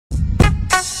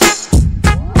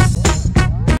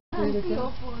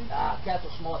Cats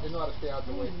are smart. They know how to stay out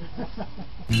the way.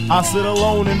 I sit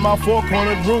alone in my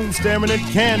four-cornered room staring at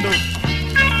candles.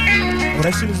 Oh,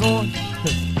 that shit is on?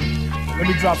 Let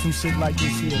me drop some shit like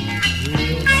this here.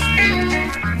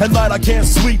 At night I can't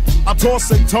sleep, I toss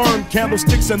and turn.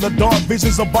 Candlesticks in the dark,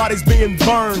 visions of bodies being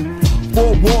burned.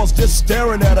 Four walls just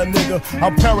staring at a nigga.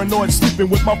 I'm paranoid, sleeping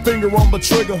with my finger on the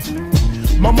trigger.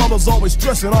 My mother's always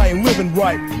stressing I ain't living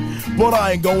right, but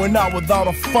I ain't going out without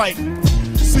a fight.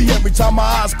 See, every time my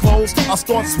eyes close, I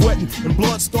start sweating and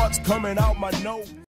blood starts coming out my nose.